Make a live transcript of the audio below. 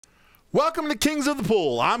Welcome to Kings of the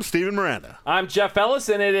Pool. I'm Steven Miranda. I'm Jeff Ellis,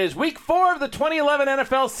 and it is Week 4 of the 2011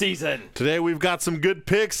 NFL season. Today we've got some good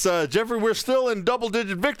picks. Jeffrey, we're still in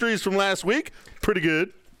double-digit victories from last week. Pretty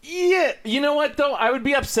good. Yeah, you know what, though? I would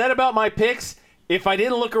be upset about my picks if I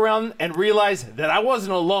didn't look around and realize that I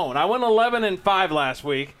wasn't alone. I went 11-5 last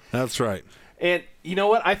week. That's right. And you know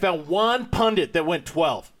what? I found one pundit that went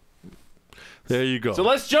 12. There you go. So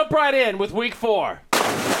let's jump right in with Week 4.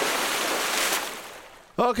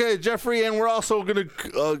 Okay, Jeffrey, and we're also going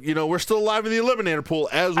to, we're still live in the Eliminator Pool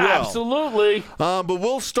as well. Absolutely. But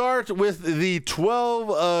we'll start with the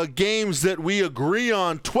 12 games that we agree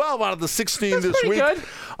on. 12 out of the 16 That's this pretty week.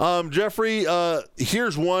 Good. Jeffrey,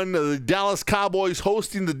 here's one. The Dallas Cowboys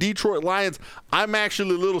hosting the Detroit Lions. I'm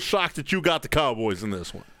actually a little shocked that you got the Cowboys in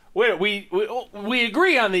this one. Wait, we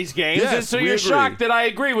agree on these games, Yes, and so we you're agree. shocked that I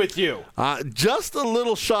agree with you. Just a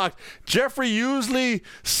little shocked. Jeffrey usually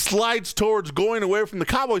slides towards going away from the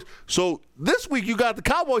Cowboys. So this week you got the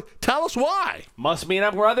Cowboys. Tell us why. Must mean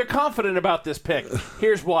I'm rather confident about this pick.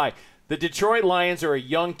 Here's why. The Detroit Lions are a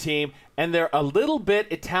young team, and they're a little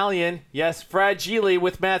bit Italian, yes, fragile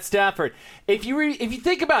with Matt Stafford. If you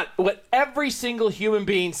think about what every single human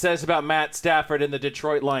being says about Matt Stafford and the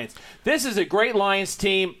Detroit Lions, this is a great Lions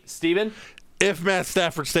team, Steven. If Matt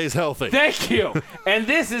Stafford stays healthy. Thank you. And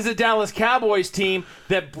this is a Dallas Cowboys team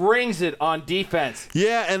that brings it on defense.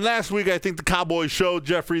 Yeah, and last week I think the Cowboys showed,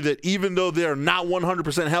 Jeffrey, that even though they're not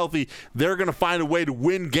 100% healthy, they're going to find a way to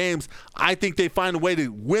win games. I think they find a way to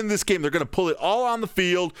win this game. They're going to pull it all on the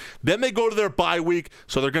field. Then they go to their bye week,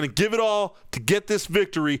 so they're going to give it all to get this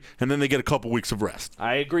victory, and then they get a couple weeks of rest.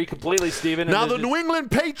 I agree completely, Steven. Now the New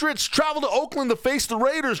England Patriots travel to Oakland to face the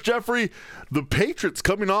Raiders, Jeffrey. The Patriots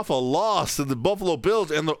coming off a loss to the Buffalo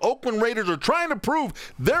Bills, and the Oakland Raiders are trying to prove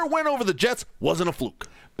their win over the Jets wasn't a fluke.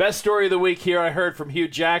 Best story of the week here I heard from Hugh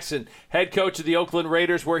Jackson, head coach of the Oakland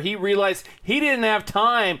Raiders, where he realized he didn't have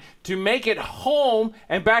time to make it home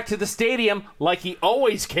and back to the stadium like he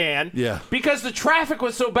always can. Yeah. Because the traffic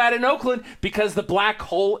was so bad in Oakland because the black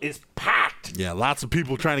hole is packed. Yeah, lots of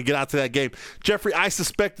people trying to get out to that game. Jeffrey, I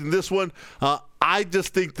suspect in this one, I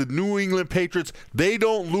just think the New England Patriots, they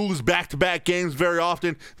don't lose back-to-back games very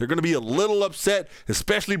often. They're going to be a little upset,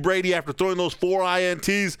 especially Brady after throwing those 4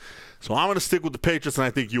 INTs. So I'm going to stick with the Patriots, and I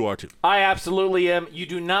think you are too. I absolutely am. You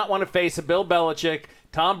do not want to face a Bill Belichick,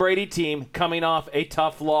 Tom Brady team coming off a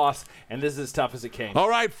tough loss, and this is as tough as it came. All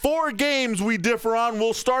right, 4 games we differ on.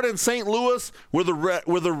 We'll start in St. Louis, where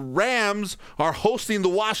the Rams are hosting the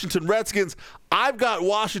Washington Redskins. I've got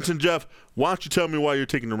Washington, Jeff. Why don't you tell me why you're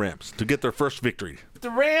taking the Rams to get their first victory? The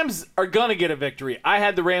Rams are going to get a victory. I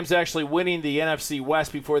had the Rams actually winning the NFC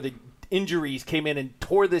West before the injuries came in and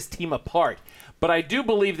tore this team apart. But I do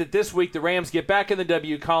believe that this week the Rams get back in the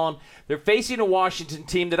W column. They're facing a Washington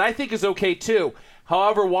team that I think is okay too.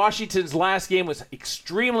 However, Washington's last game was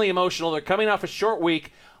extremely emotional. They're coming off a short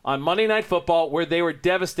week on Monday Night Football where they were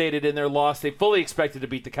devastated in their loss. They fully expected to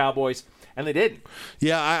beat the Cowboys, and they didn't.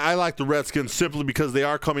 Yeah, I like the Redskins simply because they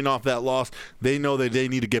are coming off that loss. They know that they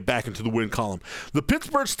need to get back into the win column. The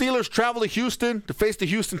Pittsburgh Steelers travel to Houston to face the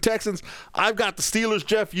Houston Texans. I've got the Steelers,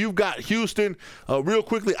 Jeff. You've got Houston. Real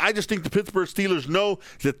quickly, I just think the Pittsburgh Steelers know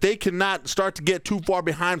that they cannot start to get too far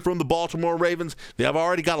behind from the Baltimore Ravens. They have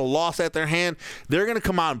already got a loss at their hand. They're going to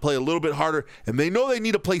come out and play a little bit harder, and they know they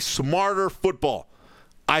need to play smarter football.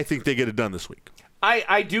 I think they get it done this week.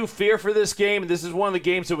 I do fear for this game. This is one of the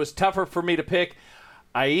games that was tougher for me to pick.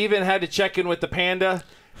 I even had to check in with the Panda,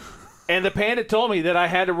 and the Panda told me that I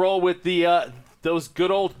had to roll with the those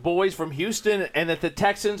good old boys from Houston and that the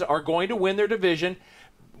Texans are going to win their division.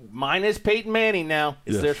 Mine is Peyton Manning now.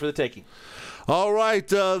 It's theirs for the taking. All right,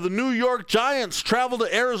 the New York Giants travel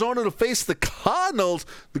to Arizona to face the Cardinals.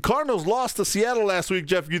 The Cardinals lost to Seattle last week,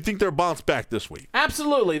 Jeff. You think they're bounced back this week?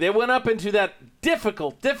 Absolutely. They went up into that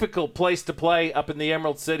difficult place to play up in the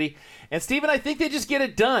Emerald City. And, Steven, I think they just get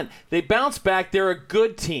it done. They bounce back. They're a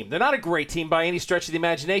good team. They're not a great team by any stretch of the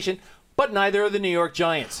imagination, but neither are the New York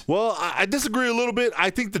Giants. Well, I disagree a little bit.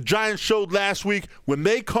 I think the Giants showed last week when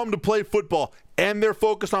they come to play football and they're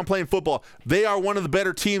focused on playing football, they are one of the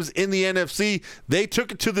better teams in the NFC. They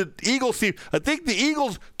took it to the Eagles team. I think the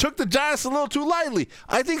Eagles took the Giants a little too lightly.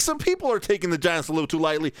 I think some people are taking the Giants a little too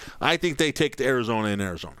lightly. I think they take to Arizona in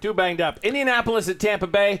Arizona. Too banged up. Indianapolis at Tampa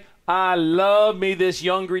Bay. I love me this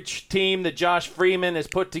young team that Josh Freeman has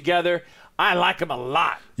put together. I like them a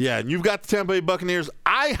lot. Yeah, and you've got the Tampa Bay Buccaneers.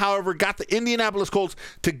 I, however, got the Indianapolis Colts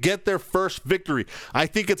to get their first victory. I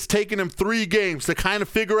think it's taken them 3 games to kind of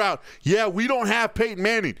figure out, yeah, we don't have Peyton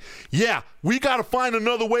Manning. Yeah, We got to find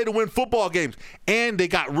another way to win football games. And they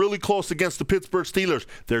got really close against the Pittsburgh Steelers.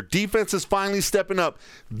 Their defense is finally stepping up.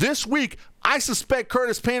 This week, I suspect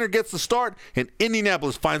Curtis Painter gets the start, and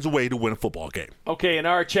Indianapolis finds a way to win a football game. Okay, in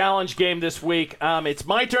our challenge game this week, it's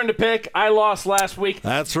my turn to pick. I lost last week.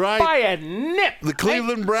 That's right. By a nip. The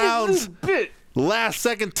Cleveland Browns.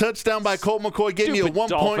 Last-second touchdown by Colt McCoy gave me a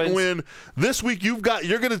 1-point win. This week you're going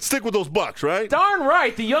to stick with those Bucs, right? Darn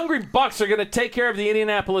right. The Youngry Bucs are going to take care of the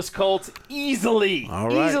Indianapolis Colts easily. All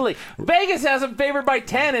right. Easily. Vegas has them favored by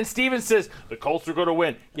 10, and Steven says the Colts are going to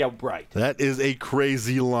win. Yeah, right. That is a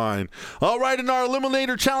crazy line. All right, in our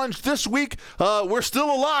Eliminator Challenge this week, we're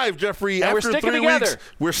still alive, Jeffrey. And After we're sticking 3 together. weeks,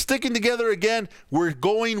 we're sticking together again. We're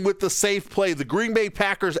going with the safe play. The Green Bay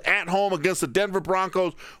Packers at home against the Denver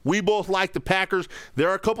Broncos. We both like the Packers. There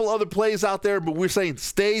are a couple other plays out there, but we're saying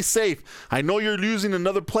stay safe. I know you're losing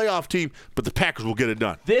another playoff team, but the Packers will get it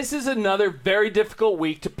done. This is another very difficult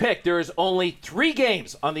week to pick. There is only 3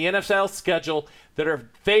 games on the NFL schedule that are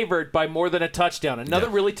favored by more than a touchdown. Another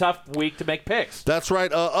really tough week to make picks. That's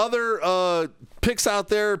right. Other picks out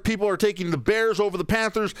there, people are taking the Bears over the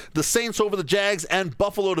Panthers, the Saints over the Jags, and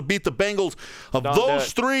Buffalo to beat the Bengals. Of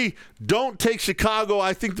those 3, don't take Chicago.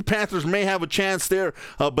 I think the Panthers may have a chance there,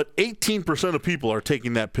 but 18% of people are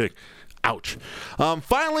taking that pick. Ouch.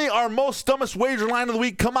 Finally, our most dumbest wager line of the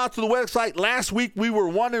week. Come out to the website. Last week, we were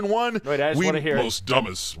 1-1. Wait, I just want to hear it. Most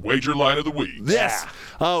dumbest wager line of the week. Yes.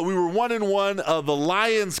 We were 1-1. The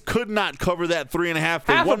Lions could not cover that 3.5.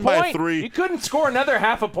 They won by 3. You couldn't score another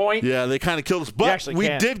half a point. Yeah, they kind of killed us. But we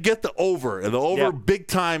did get the over. And the over big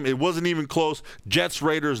time. It wasn't even close. Jets,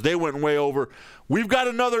 Raiders, they went way over. We've got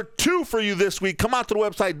another 2 for you this week. Come out to the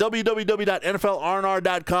website,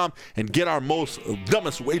 www.nflrnr.com, and get our most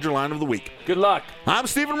dumbest wager line of the week. Good luck. I'm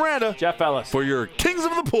Steven Miranda. Jeff Ellis. For your Kings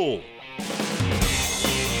of the Pool.